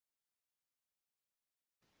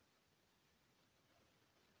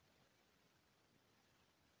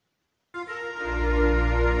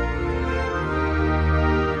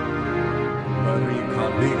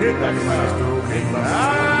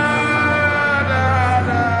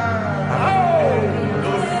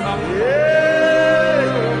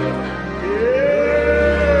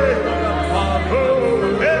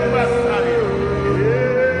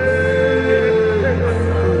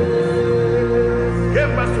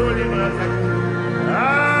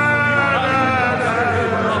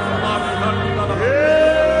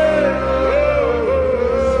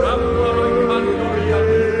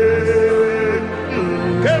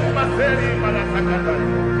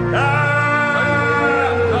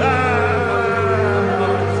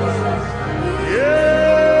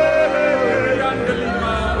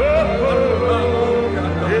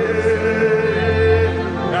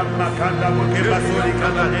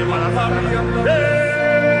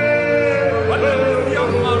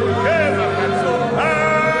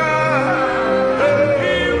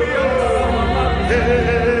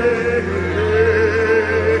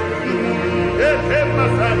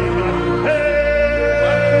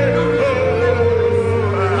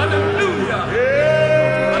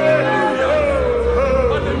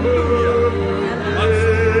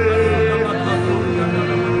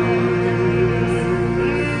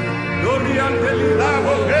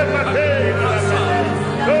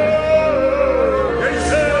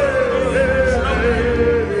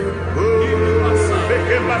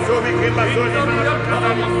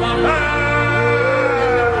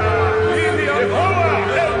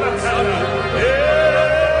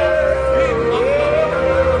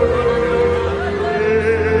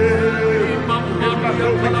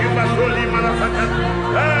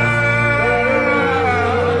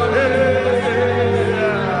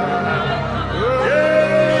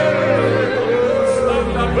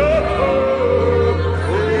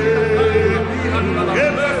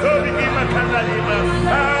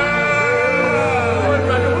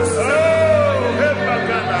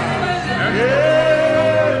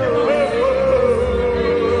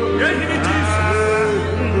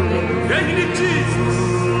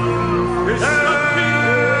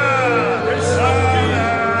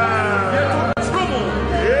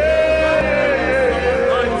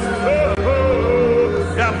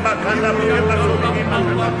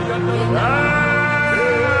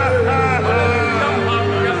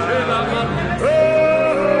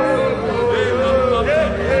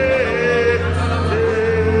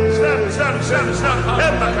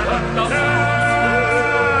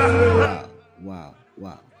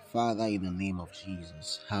Wow. Father, in the name of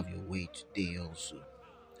Jesus, have your way today also.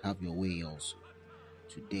 Have your way also.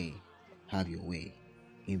 Today, have your way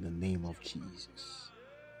in the name of Jesus.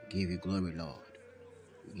 We give you glory, Lord.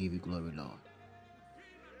 We give you glory, Lord.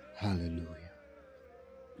 Hallelujah.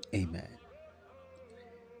 Amen.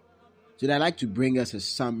 Today, I'd like to bring us a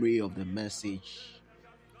summary of the message,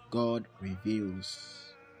 God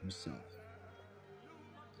reveals himself.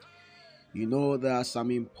 You know, there are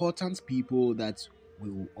some important people that we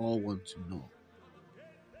will all want to know.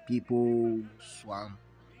 People swam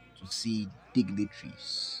to see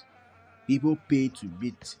dignitaries. People pay to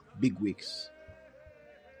meet bigwigs.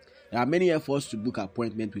 There are many efforts to book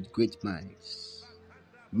appointment with great minds.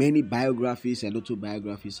 Many biographies and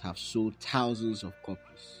autobiographies have sold thousands of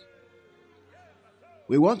copies.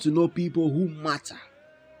 We want to know people who matter.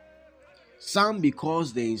 Some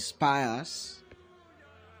because they inspire us,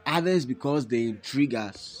 others because they intrigue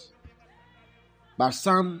us, but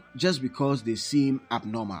some just because they seem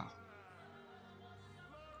abnormal.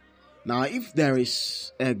 Now, if there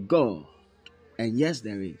is a God, and yes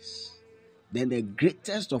there is, then the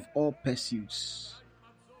greatest of all pursuits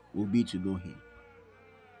will be to know him.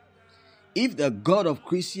 If the God of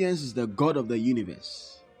Christians is the God of the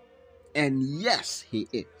universe, and yes he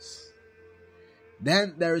is,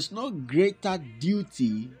 then there is no greater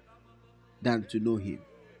duty than to know him.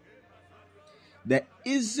 There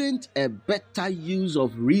isn't a better use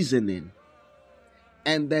of reasoning,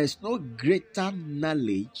 and there is no greater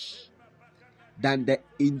knowledge than the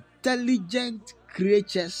intelligent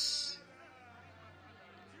creatures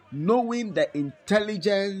knowing the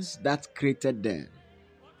intelligence that created them.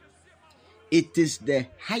 It is the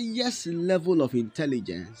highest level of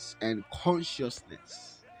intelligence and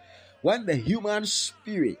consciousness when the human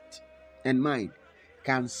spirit and mind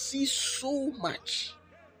can see so much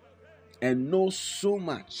and know so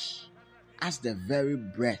much as the very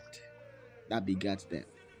breath that begat them.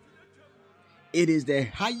 It is the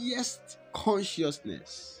highest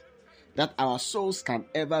consciousness that our souls can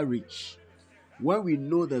ever reach when we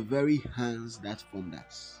know the very hands that formed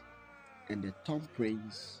us and the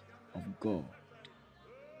thumbprints of God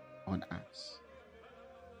on us.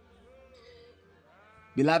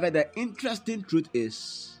 Beloved, the interesting truth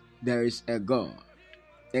is there is a God,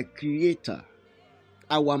 a creator,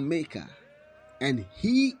 our Maker, and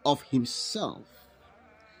He of Himself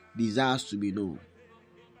desires to be known.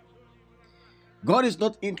 God is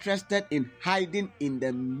not interested in hiding in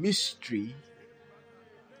the mystery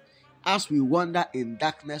as we wander in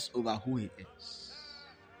darkness over who He is.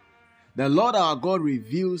 The Lord our God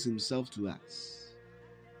reveals Himself to us.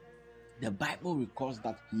 The Bible records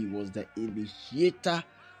that He was the initiator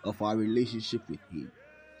of our relationship with Him.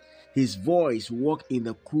 His voice walked in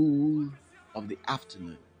the cool of the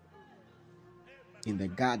afternoon in the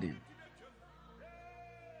garden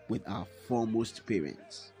with our foremost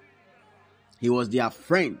parents. He was their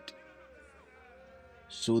friend,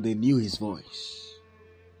 so they knew His voice.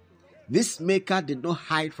 This Maker did not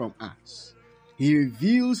hide from us. He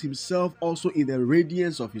reveals Himself also in the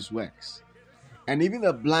radiance of His works. And even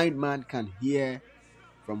the blind man can hear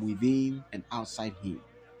from within and outside him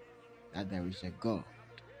that there is a God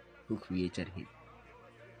who created him.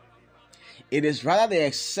 It is rather the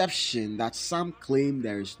exception that some claim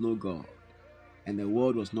there is no God and the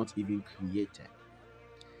world was not even created.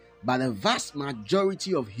 But the vast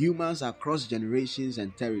majority of humans across generations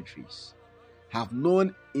and territories have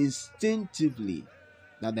known instinctively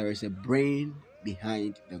that there is a brain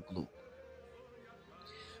behind the globe.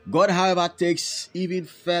 God, however, takes even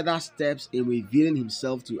further steps in revealing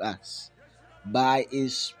Himself to us by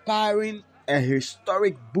inspiring a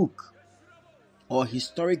historic book or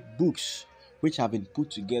historic books which have been put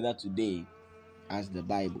together today as the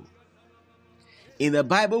Bible. In the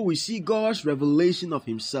Bible, we see God's revelation of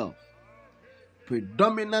Himself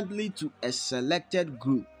predominantly to a selected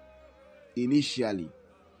group initially,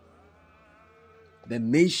 the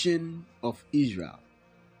nation of Israel.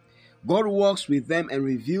 God walks with them and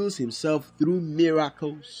reveals Himself through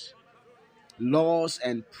miracles, laws,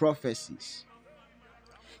 and prophecies.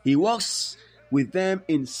 He walks with them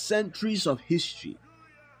in centuries of history.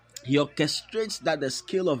 He orchestrates that the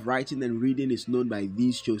skill of writing and reading is known by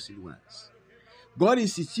these chosen ones. God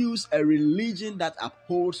institutes a religion that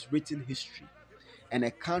upholds written history and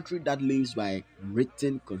a country that lives by a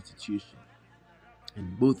written constitution,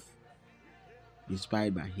 and both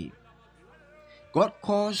inspired by Him. God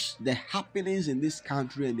caused the happenings in this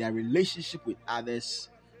country and their relationship with others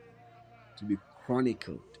to be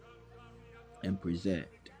chronicled and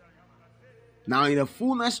preserved. Now, in the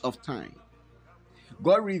fullness of time,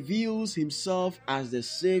 God reveals Himself as the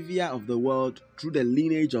Savior of the world through the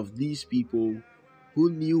lineage of these people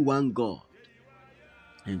who knew one God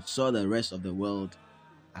and saw the rest of the world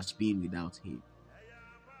as being without Him.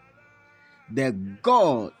 The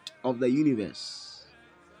God of the universe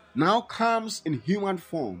now comes in human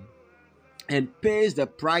form and pays the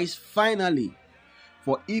price finally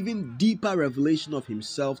for even deeper revelation of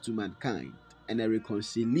Himself to mankind and a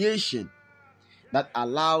reconciliation that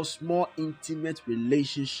allows more intimate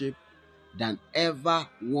relationship than ever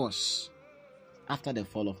was after the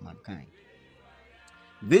fall of mankind.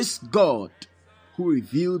 This God who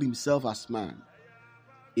revealed Himself as man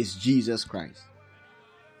is Jesus Christ.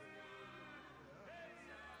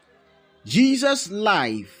 Jesus'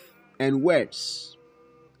 life and words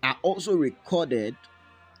are also recorded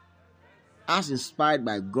as inspired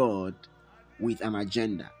by God with an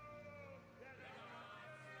agenda.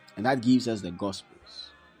 And that gives us the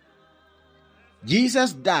Gospels.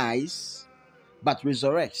 Jesus dies but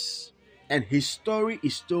resurrects, and His story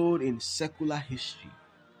is told in secular history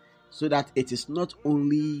so that it is not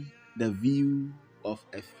only the view of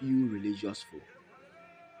a few religious folk.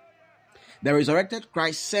 The resurrected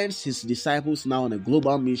Christ sends His disciples now on a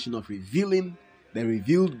global mission of revealing the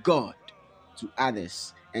revealed God to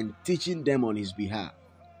others and teaching them on His behalf.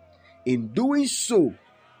 In doing so,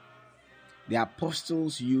 the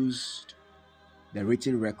apostles used the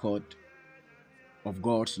written record of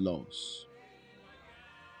God's laws,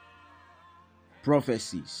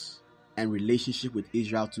 prophecies, and relationship with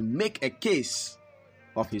Israel to make a case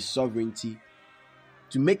of His sovereignty,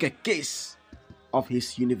 to make a case of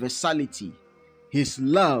His universality, His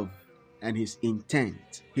love, and His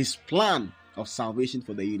intent, His plan of salvation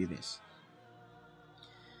for the universe.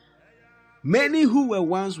 Many who were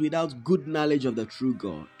once without good knowledge of the true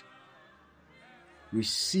God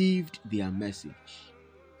received their message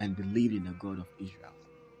and believed in the God of Israel.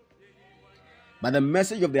 But the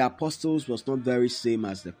message of the apostles was not very same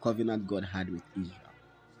as the covenant God had with Israel.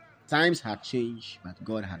 Times had changed, but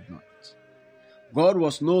God had not. God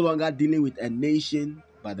was no longer dealing with a nation,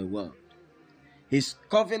 but the world. His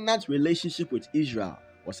covenant relationship with Israel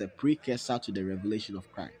was a precursor to the revelation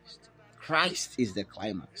of Christ. Christ is the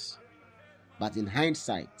climax. But in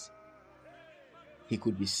hindsight, He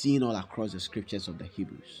could be seen all across the scriptures of the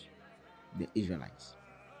Hebrews, the Israelites.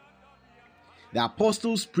 The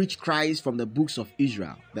apostles preached Christ from the books of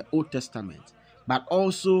Israel, the Old Testament, but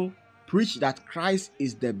also preached that Christ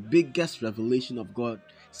is the biggest revelation of God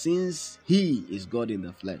since he is God in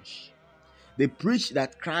the flesh. They preach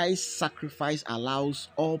that Christ's sacrifice allows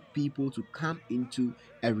all people to come into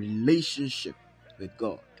a relationship with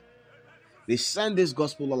God. They send this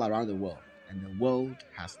gospel all around the world, and the world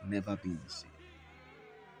has never been the same.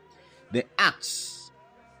 The acts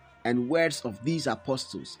and words of these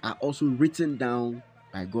apostles are also written down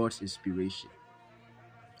by God's inspiration.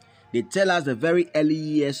 They tell us the very early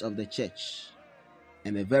years of the church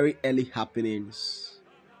and the very early happenings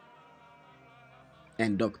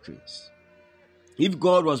and doctrines. If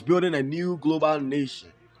God was building a new global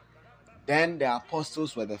nation, then the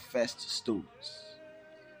apostles were the first stones.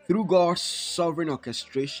 Through God's sovereign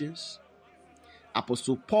orchestrations,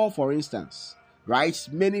 Apostle Paul, for instance, writes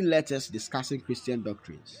many letters discussing Christian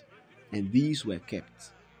doctrines, and these were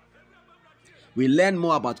kept. We learn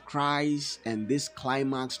more about Christ and this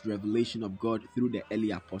climaxed revelation of God through the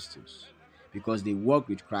early apostles, because they walked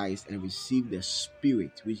with Christ and received the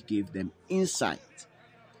Spirit which gave them insight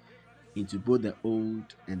into both the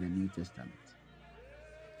Old and the New Testament.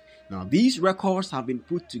 Now, these records have been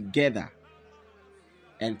put together,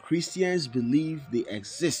 and Christians believe they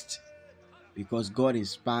exist because God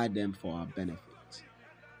inspired them for our benefit.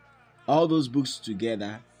 All those books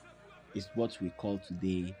together is what we call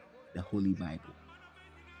today the Holy Bible.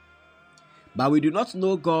 But we do not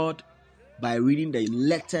know God by reading the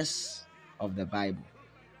letters of the Bible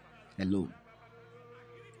alone.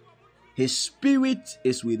 His Spirit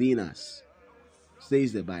is within us,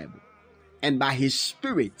 says the Bible. And by His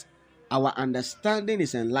Spirit, our understanding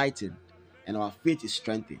is enlightened and our faith is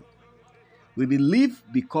strengthened. We believe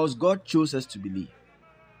because God chose us to believe.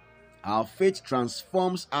 Our faith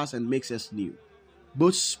transforms us and makes us new,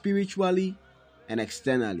 both spiritually and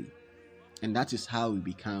externally. And that is how we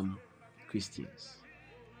become Christians.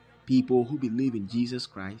 People who believe in Jesus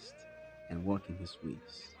Christ and walk in His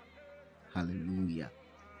ways. Hallelujah.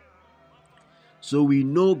 So we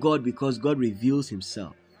know God because God reveals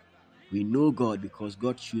Himself. We know God because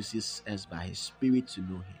God chooses us by His Spirit to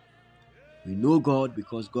know Him. We know God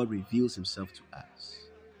because God reveals Himself to us.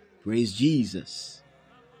 Praise Jesus.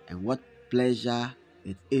 And what pleasure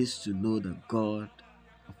it is to know the God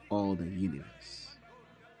of all the universe.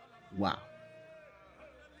 Wow.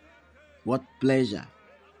 What pleasure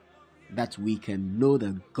that we can know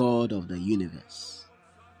the God of the universe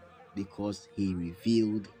because He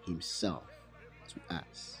revealed Himself to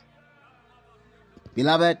us.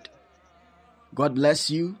 Beloved, God bless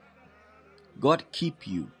you. God keep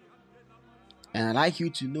you. And I'd like you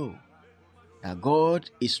to know that God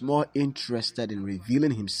is more interested in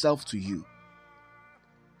revealing Himself to you,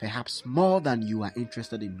 perhaps more than you are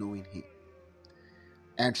interested in knowing Him.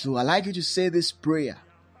 And so I'd like you to say this prayer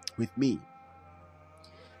with me,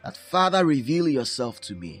 that Father, reveal Yourself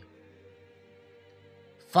to me.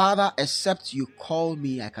 Father, except You call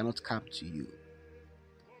me, I cannot come to You.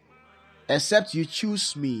 Except You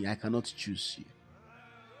choose me, I cannot choose You.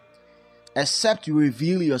 Except You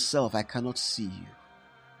reveal Yourself, I cannot see You.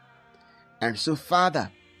 And so,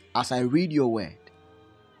 Father, as I read Your word,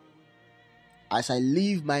 as I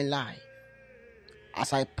live my life,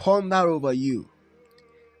 as I ponder over You,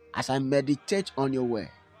 as I meditate on Your word,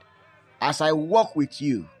 as I walk with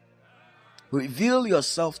You, reveal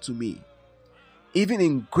Yourself to me, even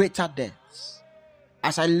in greater depths.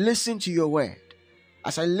 As I listen to Your word,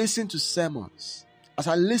 as I listen to sermons, as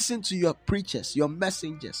I listen to Your preachers, Your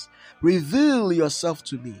messengers, reveal Yourself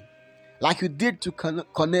to me. Like You did to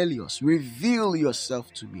Cornelius, reveal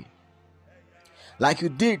Yourself to me. Like You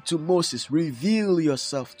did to Moses, reveal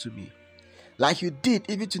Yourself to me. Like You did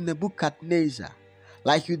even to Nebuchadnezzar,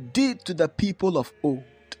 like You did to the people of old,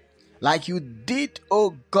 like You did,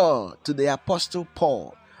 oh God, to the Apostle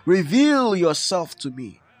Paul, reveal Yourself to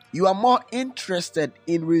me. You are more interested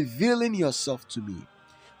in revealing Yourself to me.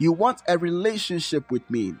 You want a relationship with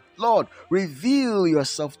me. Lord, reveal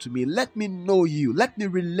Yourself to me. Let me know You. Let me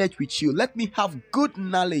relate with You. Let me have good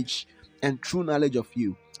knowledge and true knowledge of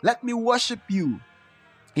You. Let me worship You.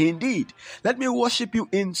 Indeed, let me worship You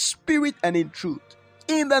in spirit and in truth.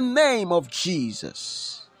 In the name of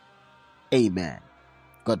Jesus. Amen.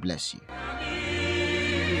 God bless you.